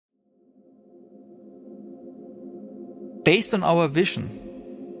based on our vision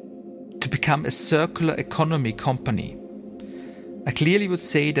to become a circular economy company, I clearly would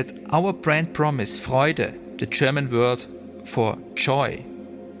say that our brand promise, Freude, the German word for joy,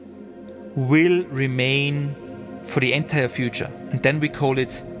 will remain for the entire future. And then we call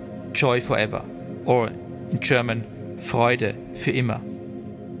it Joy Forever, or in German, Freude für immer.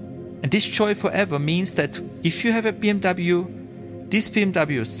 And this Joy Forever means that if you have a BMW, this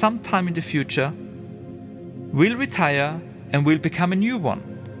BMW sometime in the future will retire and will become a new one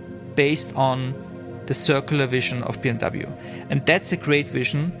based on the circular vision of BMW. And that's a great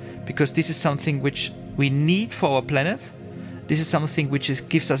vision, because this is something which we need for our planet. This is something which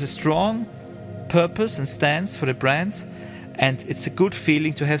gives us a strong purpose and stance for the brand. And it's a good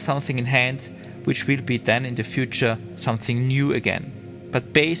feeling to have something in hand which will be then in the future something new again,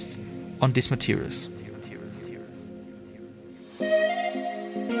 but based on these materials.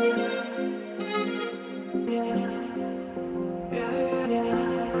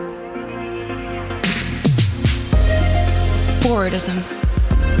 Forwardism.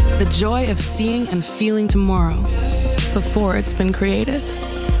 The joy of seeing and feeling tomorrow before it's been created.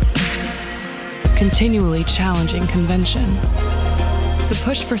 Continually challenging convention. It's a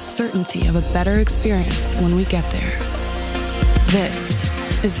push for certainty of a better experience when we get there. This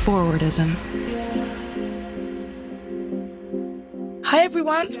is Forwardism. Hi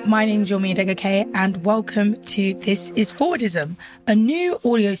everyone, my name is Yomi Adegake and welcome to This is Forwardism, a new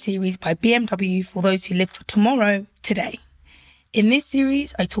audio series by BMW for those who live for tomorrow, today. In this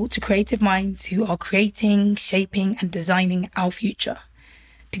series, I talk to creative minds who are creating, shaping and designing our future.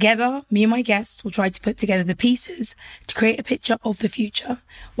 Together, me and my guests will try to put together the pieces to create a picture of the future,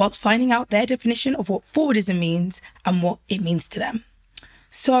 whilst finding out their definition of what forwardism means and what it means to them.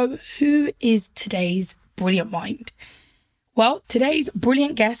 So, who is today's brilliant mind? Well, today's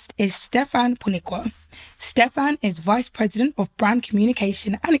brilliant guest is Stefan Ponikva. Stefan is Vice President of Brand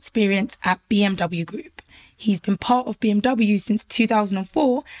Communication and Experience at BMW Group. He's been part of BMW since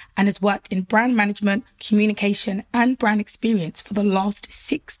 2004 and has worked in brand management, communication and brand experience for the last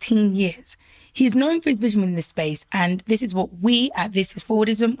 16 years. He is known for his vision in this space, and this is what we at This is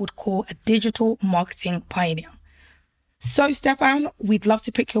Forwardism would call a digital marketing pioneer. So, Stefan, we'd love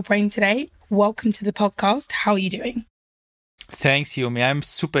to pick your brain today. Welcome to the podcast. How are you doing? Thanks, Yomi. I'm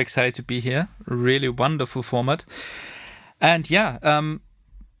super excited to be here. Really wonderful format. And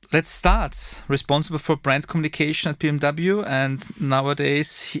let's start. Responsible for brand communication at BMW, and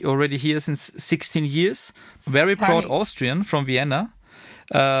nowadays already here since 16 years. Very proud Austrian from Vienna.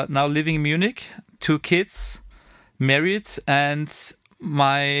 Now living in Munich, 2 kids, married, and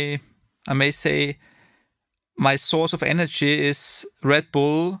I may say my source of energy is Red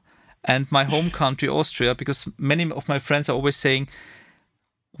Bull and my home country, Austria, because many of my friends are always saying,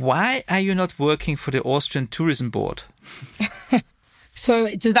 why are you not working for the Austrian Tourism Board?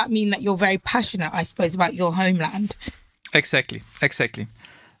 So does that mean that you're very passionate, I suppose, about your homeland? Exactly. Right.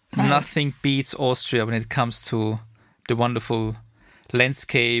 Nothing beats Austria when it comes to the wonderful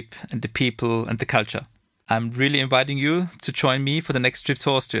landscape and the people and the culture. I'm really inviting you to join me for the next trip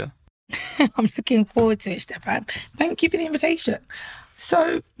to Austria. I'm looking forward to it, Stefan. Thank you for the invitation.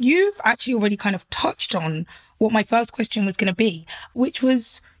 So you've actually already kind of touched on what my first question was going to be, which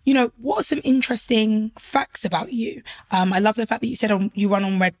was, what are some interesting facts about you? I love the fact that you said you run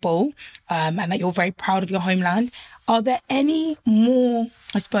on Red Bull and that you're very proud of your homeland. Are there any more,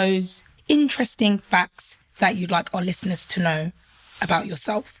 I suppose, interesting facts that you'd like our listeners to know about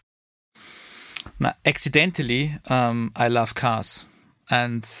yourself? Now, accidentally, I love cars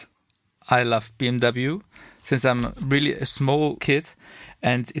and I love BMW since I'm really a small kid,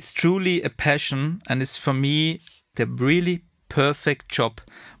 and it's truly a passion, and it's for me the really perfect job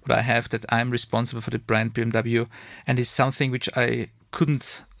what I have, that I'm responsible for the brand BMW, and it's something which I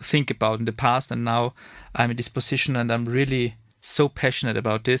couldn't think about in the past, and now I'm in this position and I'm really so passionate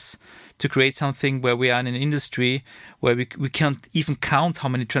about this, to create something where we are in an industry where we can't even count how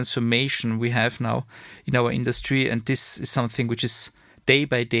many transformation we have now in our industry, and this is something which is day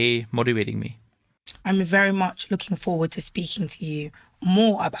by day motivating me. I'm very much looking forward to speaking to you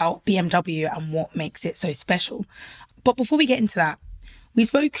more about BMW and what makes it so special. But before we get into that, we've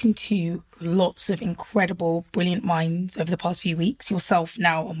spoken to lots of incredible, brilliant minds over the past few weeks, yourself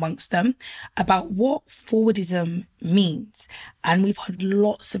now amongst them, about what forwardism means. And we've had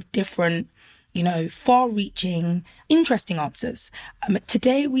lots of different, far-reaching, interesting answers.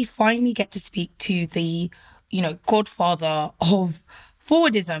 Today, we finally get to speak to the, godfather of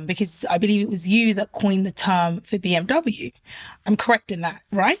forwardism, because I believe it was you that coined the term for BMW. I'm correct in that,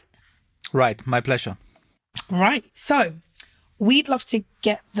 right? Right. My pleasure. Right. So we'd love to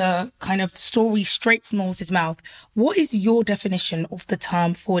get the kind of story straight from the horse's mouth. What is your definition of the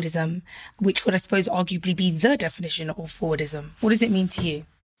term forwardism, which would, I suppose, arguably be the definition of forwardism? What does it mean to you?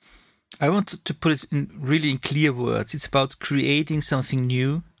 I want to put it in clear words. It's about creating something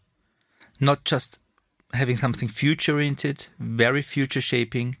new, not just having something future-oriented, very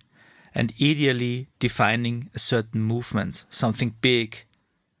future-shaping, and ideally defining a certain movement, something big,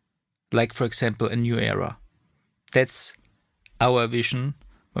 like, for example, a new era. That's our vision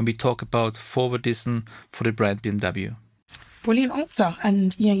when we talk about forwardism for the brand BMW. Brilliant answer.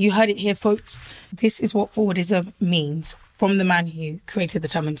 And, you heard it here, folks. This is what forwardism means from the man who created the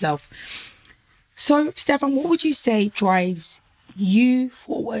term himself. So, Stefan, what would you say drives you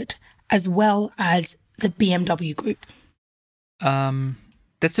forward as well as the BMW Group?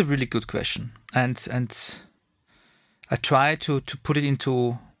 That's a really good question. And I try to put it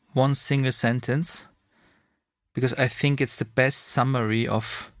into one single sentence because I think it's the best summary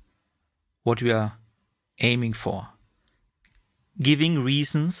of what we are aiming for. Giving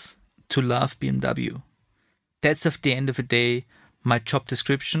reasons to love BMW. That's, at the end of the day, my job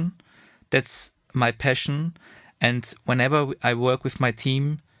description. That's my passion. And whenever I work with my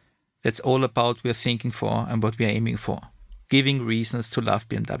team, that's all about what we're thinking for and what we're aiming for. Giving reasons to love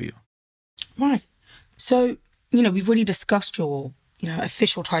BMW. Right. So, we've already discussed your,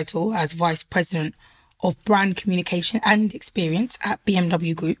 official title as Vice President of Brand Communication and Experience at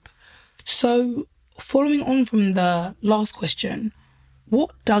BMW Group. So, following on from the last question,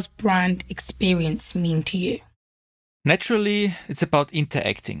 what does brand experience mean to you? Naturally, it's about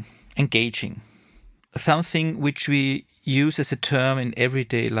interacting, engaging. Something which we use as a term in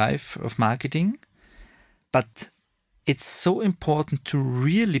everyday life of marketing, but it's so important to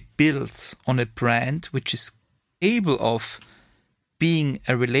really build on a brand which is able of being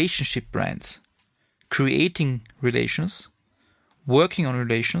a relationship brand, creating relations, working on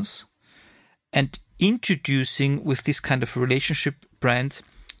relations, and introducing with this kind of relationship brand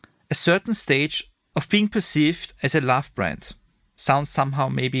a certain stage of being perceived as a love brand. Sounds somehow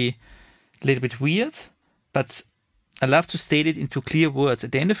maybe a little bit weird, but I love to state it into clear words.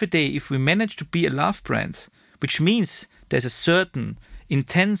 At the end of the day, if we manage to be a love brand, which means there's a certain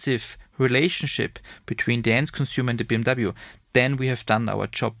intensive relationship between the end consumer and the BMW, then we have done our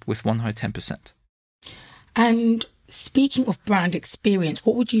job with 110%. And speaking of brand experience,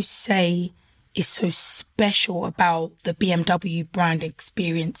 what would you say is so special about the BMW brand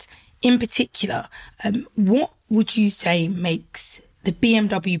experience in particular? What would you say makes the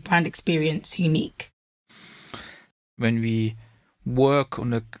BMW brand experience unique? When we work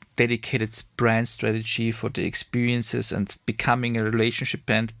on a dedicated brand strategy for the experiences and becoming a relationship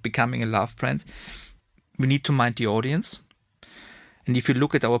brand, becoming a love brand, we need to mind the audience. And if you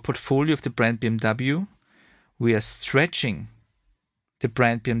look at our portfolio of the brand BMW, we are stretching the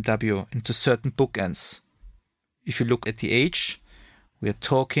brand BMW into certain bookends. If you look at the age, we are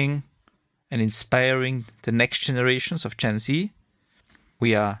talking and inspiring the next generations of Gen Z.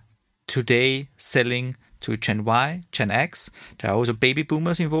 We are today selling to Gen Y, Gen X. There are also baby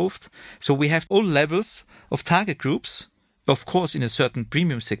boomers involved. So we have all levels of target groups, of course in a certain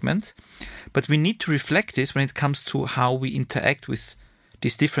premium segment, but we need to reflect this when it comes to how we interact with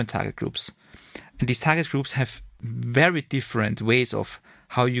these different target groups. And these target groups have very different ways of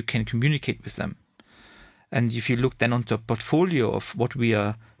how you can communicate with them. And if you look then on the portfolio of what we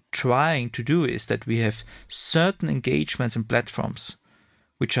are trying to do is that we have certain engagements and platforms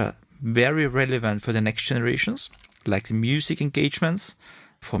which are very relevant for the next generations, like the music engagements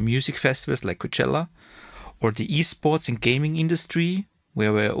for music festivals like Coachella, or the esports and gaming industry,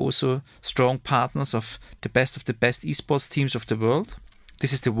 where we're also strong partners of the best esports teams of the world.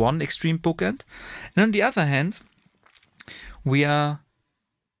 This is the one extreme bookend. And on the other hand, we are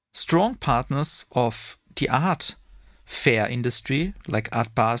strong partners of the art fair industry, like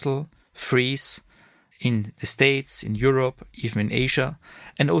Art Basel, Frieze, in the States, in Europe, even in Asia.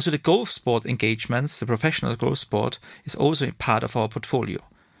 And also the golf sport engagements, the professional golf sport, is also a part of our portfolio.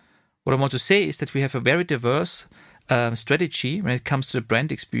 What I want to say is that we have a very diverse strategy when it comes to the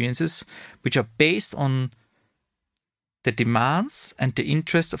brand experiences, which are based on the demands and the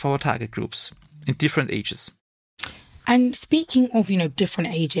interests of our target groups in different ages. And speaking of,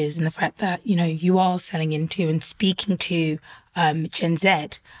 different ages and the fact that, you are selling into and speaking to Gen Z,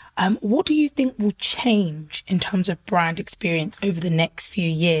 what do you think will change in terms of brand experience over the next few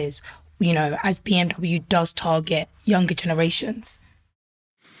years, as BMW does target younger generations?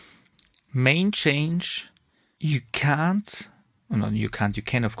 Main change, you can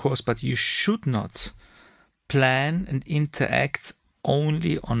of course, but you should not plan and interact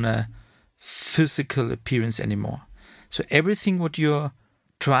only on a physical appearance anymore. So everything what you're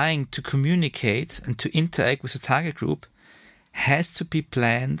trying to communicate and to interact with the target group has to be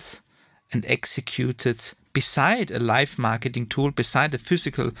planned and executed beside a live marketing tool, beside a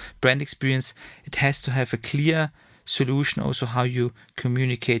physical brand experience. It has to have a clear solution also how you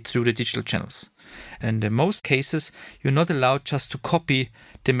communicate through the digital channels. And in most cases, you're not allowed just to copy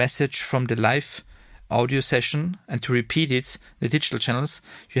the message from the live audio session and to repeat it in the digital channels.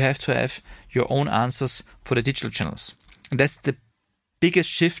 You have to have your own answers for the digital channels. And that's the biggest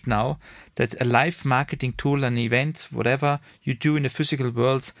shift now, that a live marketing tool, an event, whatever you do in the physical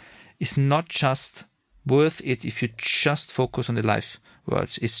world is not just worth it if you just focus on the live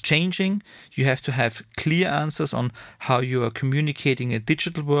world. It's changing. You have to have clear answers on how you are communicating in a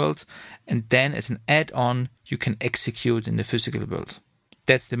digital world, and then as an add-on, you can execute in the physical world.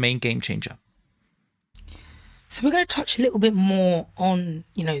 That's the main game changer. So we're going to touch a little bit more on,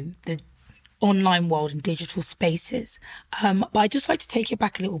 the online world and digital spaces. But I'd just like to take it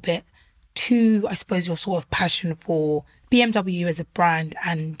back a little bit to, I suppose, your sort of passion for BMW as a brand.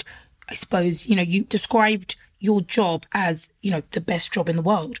 And I suppose, you described your job as, the best job in the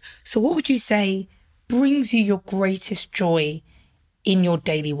world. So what would you say brings you your greatest joy in your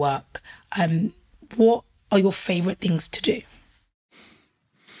daily work? What are your favourite things to do?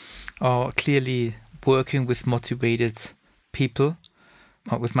 Oh, clearly working with motivated people,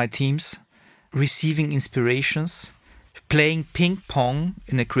 with my teams, receiving inspirations, playing ping pong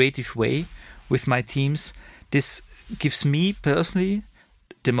in a creative way with my teams. This gives me personally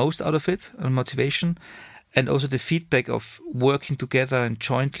the most out of it, and motivation, and also the feedback of working together and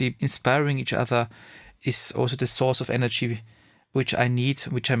jointly inspiring each other is also the source of energy which I need,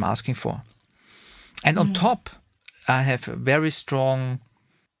 which I'm asking for. And on top, I have a very strong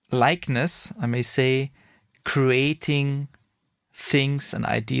likeness, I may say, creating things and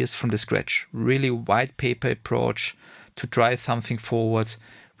ideas from the scratch, really white paper approach to drive something forward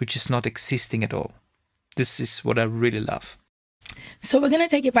which is not existing at all. This is what I really love. So we're going to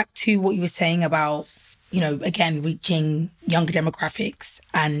take it back to what you were saying about, again, reaching younger demographics,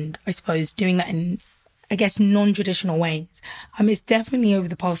 and I suppose doing that in, non-traditional ways. It's definitely over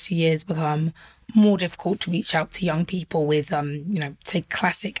the past 2 years become more difficult to reach out to young people with, say,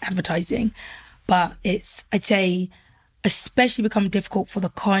 classic advertising. But it's, I'd say, especially become difficult for the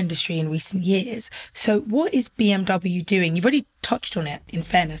car industry in recent years. So what is BMW doing? You've already touched on it, in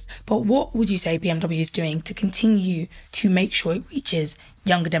fairness, but what would you say BMW is doing to continue to make sure it reaches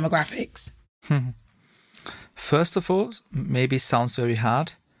younger demographics? First of all, maybe it sounds very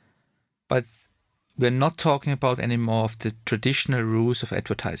hard, but we're not talking about any more of the traditional rules of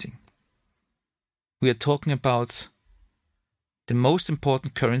advertising. We are talking about the most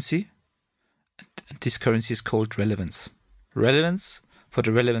important currency. This currency is called relevance. Relevance for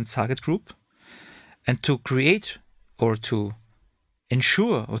the relevant target group. And to create or to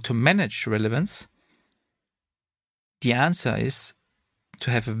ensure or to manage relevance, the answer is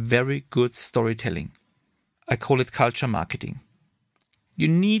to have a very good storytelling. I call it culture marketing. You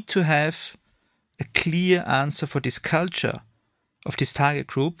need to have a clear answer for this culture of this target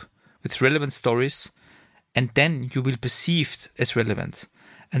group with relevant stories, and then you will be perceived as relevant.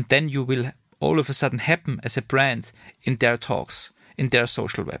 And then you will all of a sudden happen as a brand in their talks, in their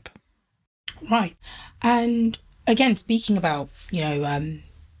social web. Right. And again, speaking about,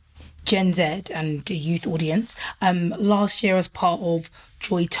 Gen Z and the youth audience, last year as part of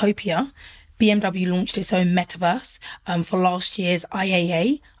Joytopia, BMW launched its own metaverse for last year's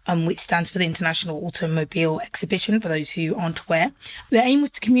IAA, which stands for the International Automobile Exhibition, for those who aren't aware. The aim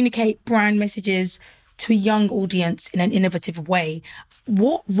was to communicate brand messages to a young audience in an innovative way.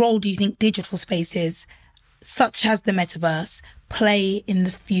 What role do you think digital spaces, such as the metaverse, play in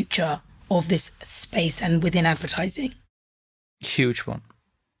the future of this space and within advertising? Huge one.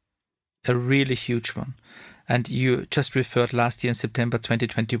 A really huge one. And you just referred last year in September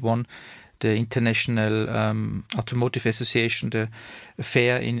 2021, the International Automotive Association, the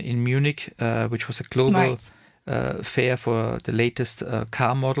fair in Munich, which was a global fair for the latest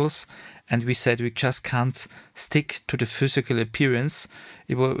car models. And we said we just can't stick to the physical appearance.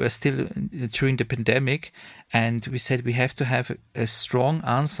 We're still during the pandemic. And we said we have to have a strong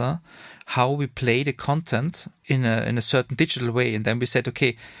answer how we play the content in a certain digital way. And then we said,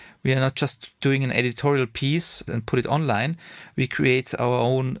 okay, we are not just doing an editorial piece and put it online. We create our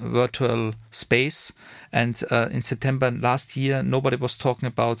own virtual space. And in September last year, nobody was talking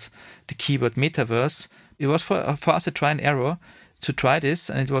about the keyword metaverse. It was for us a try and error. to try this,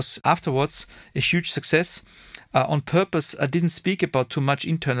 and it was afterwards a huge success. On purpose, I didn't speak about too much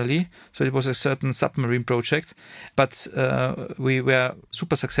internally, so it was a certain submarine project, but we were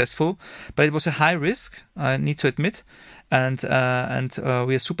super successful. But it was a high risk, I need to admit, and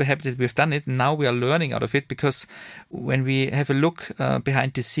we are super happy that we've done it. Now we are learning out of it, because when we have a look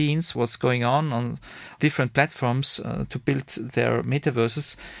behind the scenes, what's going on different platforms to build their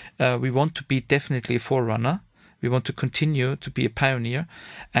metaverses, we want to be definitely a forerunner. We want to continue to be a pioneer,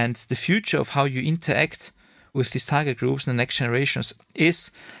 and the future of how you interact with these target groups and the next generations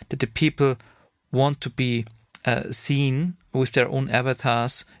is that the people want to be seen with their own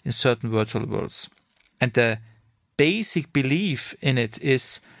avatars in certain virtual worlds. And the basic belief in it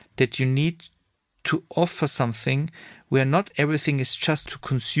is that you need to offer something where not everything is just to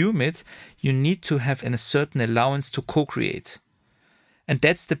consume it. You need to have a certain allowance to co-create. And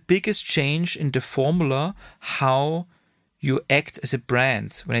that's the biggest change in the formula how you act as a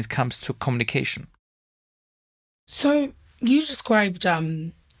brand when it comes to communication. So you described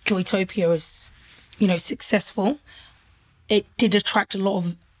Joytopia as, successful. It did attract a lot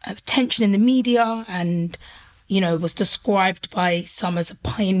of attention in the media and, was described by some as a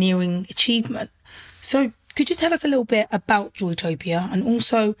pioneering achievement. So could you tell us a little bit about Joytopia and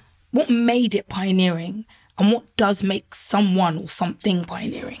also what made it pioneering and what does make someone or something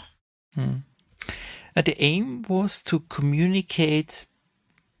pioneering? The aim was to communicate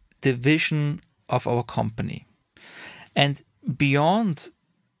the vision of our company. And beyond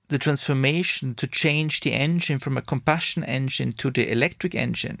the transformation to change the engine from a combustion engine to the electric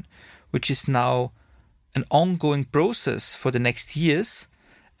engine, which is now an ongoing process for the next years,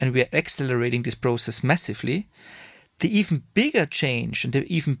 and we are accelerating this process massively, the even bigger change and the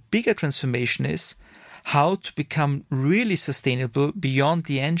even bigger transformation is how to become really sustainable beyond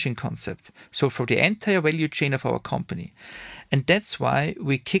the engine concept. So for the entire value chain of our company. And that's why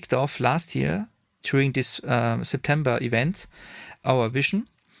we kicked off last year, during this September event, our vision,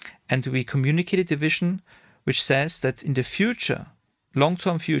 and we communicated the vision, which says that in the future,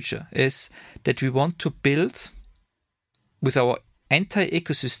 long-term future, is that we want to build with our entire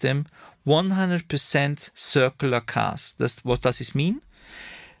ecosystem 100% circular cars. What does this mean?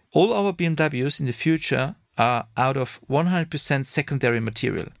 All our BMWs in the future are out of 100% secondary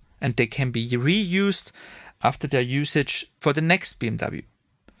material, and they can be reused after their usage for the next BMW.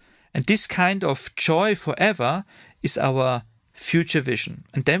 And this kind of joy forever is our future vision.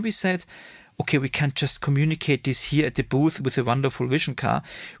 And then we said, okay, we can't just communicate this here at the booth with a wonderful vision car.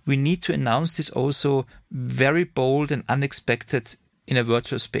 We need to announce this also very bold and unexpected in a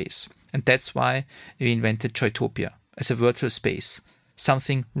virtual space. And that's why we invented Joytopia as a virtual space.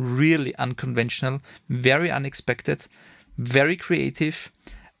 Something really unconventional, very unexpected, very creative.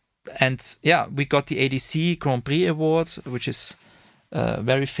 And we got the ADC Grand Prix Award, which is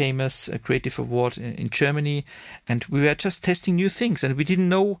very famous creative award in Germany, and we were just testing new things, and we didn't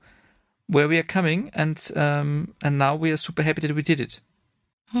know where we are coming, and now we are super happy that we did it.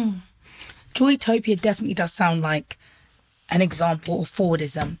 Joytopia definitely does sound like an example of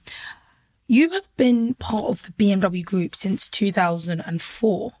forwardism. You have been part of the BMW Group since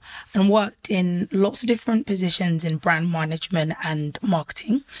 2004 and worked in lots of different positions in brand management and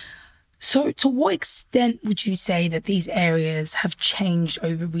marketing. So to what extent would you say that these areas have changed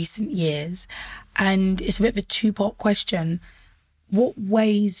over recent years? And it's a bit of a two-part question. What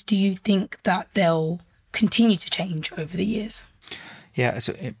ways do you think that they'll continue to change over the years? Yeah,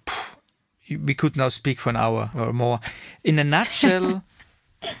 so we could now speak for an hour or more. In a nutshell,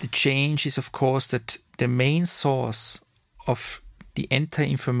 the change is, of course, that the main source of the entire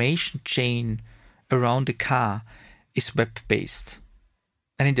information chain around the car is web-based.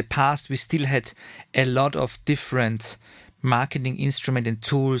 And in the past, we still had a lot of different marketing instruments and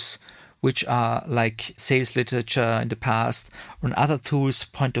tools, which are like sales literature in the past, or other tools,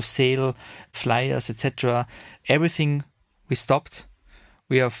 point of sale, flyers, etc. Everything we stopped.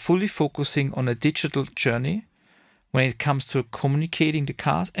 We are fully focusing on a digital journey when it comes to communicating the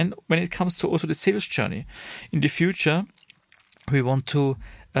cars and when it comes to also the sales journey. In the future, we want to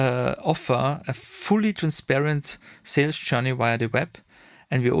offer a fully transparent sales journey via the web.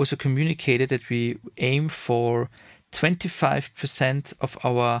 And we also communicated that we aim for 25% of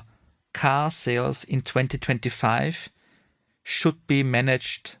our car sales in 2025 should be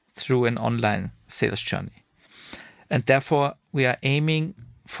managed through an online sales journey. And therefore, we are aiming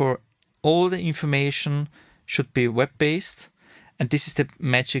for all the information should be web-based. And this is the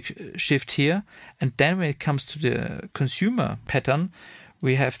magic shift here. And then when it comes to the consumer pattern,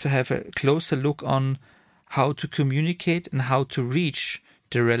 we have to have a closer look on how to communicate and how to reach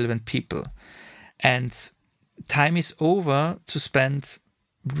the relevant people. And time is over to spend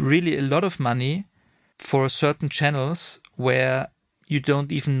really a lot of money for certain channels where you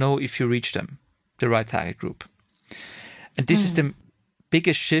don't even know if you reach them, the right target group. And this is the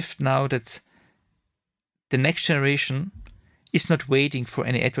biggest shift now, that the next generation is not waiting for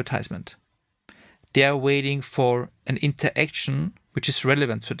any advertisement. They are waiting for an interaction which is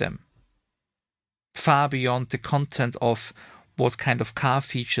relevant to them, far beyond the content of what kind of car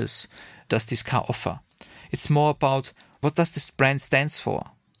features does this car offer. It's more about, what does this brand stand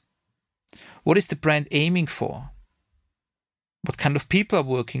for? What is the brand aiming for? What kind of people are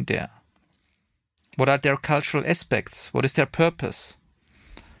working there? What are their cultural aspects? What is their purpose?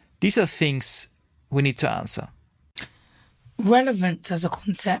 These are things we need to answer. Relevance as a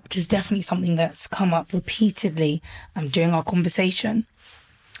concept is definitely something that's come up repeatedly during our conversation.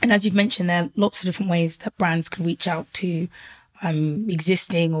 And as you've mentioned, there are lots of different ways that brands can reach out to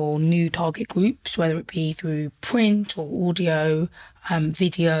existing or new target groups, whether it be through print or audio,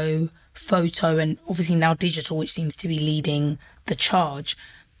 video, photo, and obviously now digital, which seems to be leading the charge.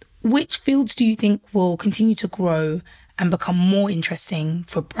 Which fields do you think will continue to grow and become more interesting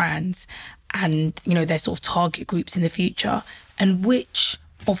for brands and, their sort of target groups in the future? And which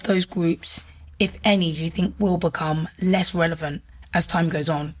of those groups, if any, do you think will become less relevant as time goes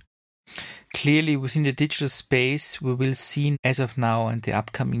on? Clearly, within the digital space, we will see, as of now and the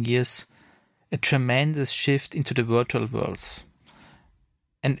upcoming years, a tremendous shift into the virtual worlds.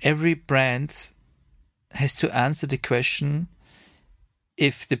 And every brand has to answer the question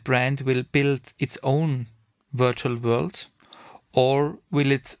if the brand will build its own virtual world, or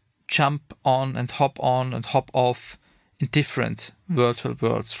will it jump on and hop off in different virtual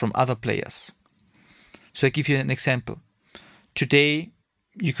worlds from other players. So I give you an example. Today,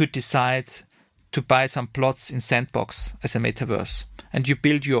 you could decide to buy some plots in Sandbox as a metaverse, and you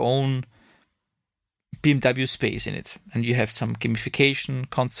build your own BMW space in it, and you have some gamification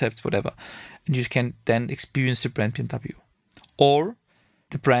concepts, whatever, and you can then experience the brand BMW. Or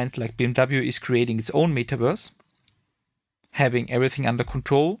the brand like BMW is creating its own metaverse, having everything under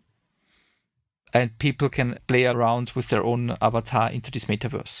control, and people can play around with their own avatar into this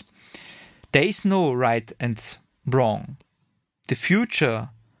metaverse. There is no right and wrong. The future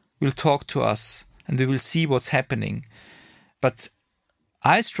will talk to us and we will see what's happening. But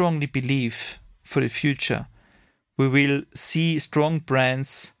I strongly believe for the future, we will see strong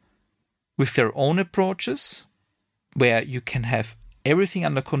brands with their own approaches, where you can have everything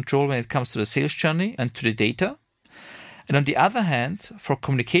under control when it comes to the sales journey and to the data. And on the other hand, for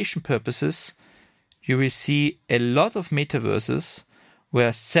communication purposes, you will see a lot of metaverses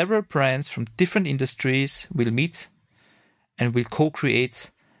where several brands from different industries will meet and will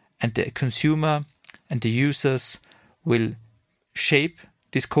co-create, and the consumer and the users will shape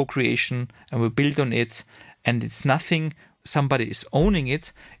this co-creation and will build on it. And it's nothing, somebody is owning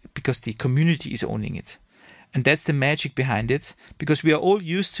it, because the community is owning it. And that's the magic behind it, because we are all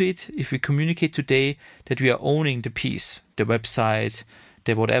used to it if we communicate today that we are owning the piece, the website,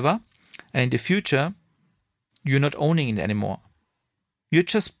 the whatever. And in the future, you're not owning it anymore. You're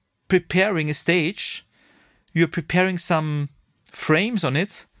just preparing a stage, you're preparing some frames on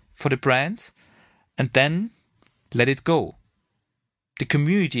it for the brand, and then let it go. The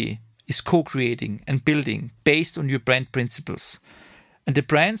community is co-creating and building based on your brand principles. And the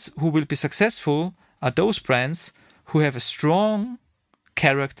brands who will be successful are those brands who have a strong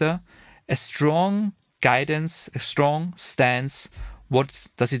character, a strong guidance, a strong stance. What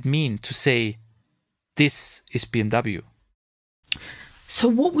does it mean to say, this is BMW? So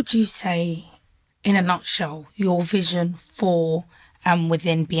what would you say, in a nutshell, your vision for and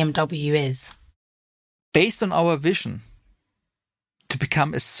within BMW is? Based on our vision to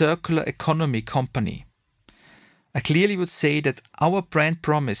become a circular economy company, I clearly would say that our brand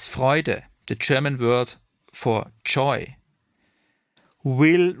promise, Freude, the German word for joy,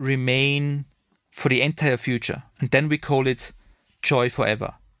 will remain for the entire future. And then we call it Joy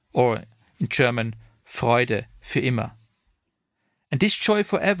Forever, or in German, Freude für immer. And this Joy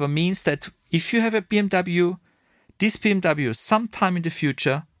Forever means that if you have a BMW, this BMW sometime in the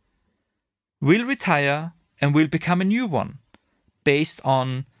future will retire and will become a new one based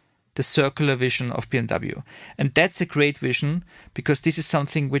on the circular vision of BMW. And that's a great vision, because this is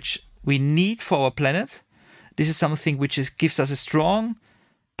something which we need for our planet. This is something which gives us a strong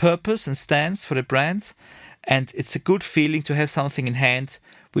purpose and stance for the brand. And it's a good feeling to have something in hand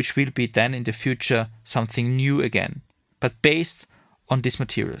which will be then in the future something new again, but based on these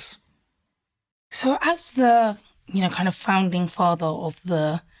materials. So as the, kind of founding father of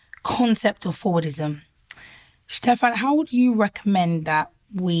the concept of forwardism, Stefan, how would you recommend that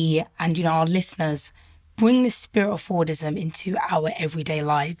we and, our listeners bring the spirit of forwardism into our everyday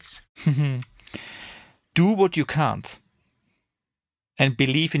lives? Do what you can't and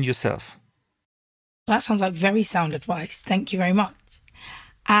believe in yourself. That sounds like very sound advice. Thank you very much.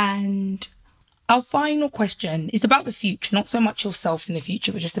 And our final question is about the future, not so much yourself in the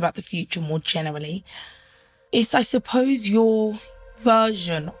future, but just about the future more generally. It's, I suppose, your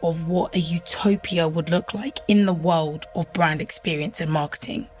version of what a utopia would look like in the world of brand experience and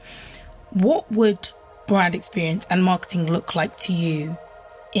marketing. What would brand experience and marketing look like to you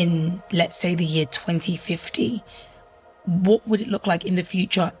in, let's say, the year 2050? What would it look like in the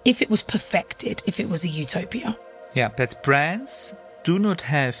future if it was perfected, if it was a utopia? Yeah, that brands do not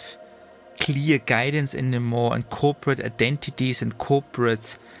have clear guidance anymore and corporate identities and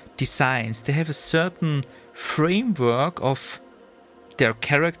corporate designs. They have a certain framework of their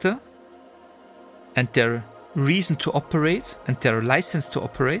character and their reason to operate and their license to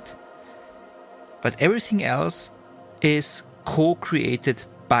operate. But everything else is co-created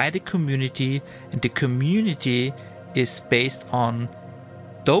by the community, and the community is based on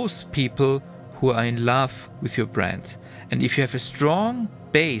those people who are in love with your brand. And if you have a strong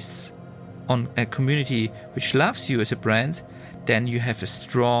base on a community which loves you as a brand, then you have a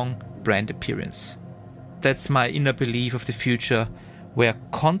strong brand appearance. That's my inner belief of the future, where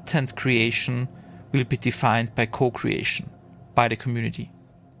content creation will be defined by co-creation, by the community.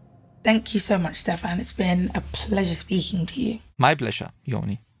 Thank you so much, Stefan. It's been a pleasure speaking to you. My pleasure,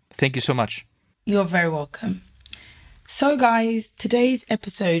 Yoni. Thank you so much. You're very welcome. So guys, today's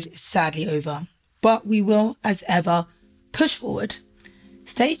episode is sadly over, but we will, as ever, push forward.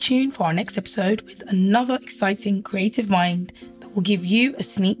 Stay tuned for our next episode with another exciting creative mind that will give you a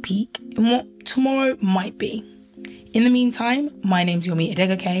sneak peek in what tomorrow might be. In the meantime, my name's Yomi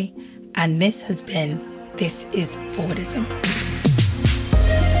Adegoke, and this has been This is Forwardism.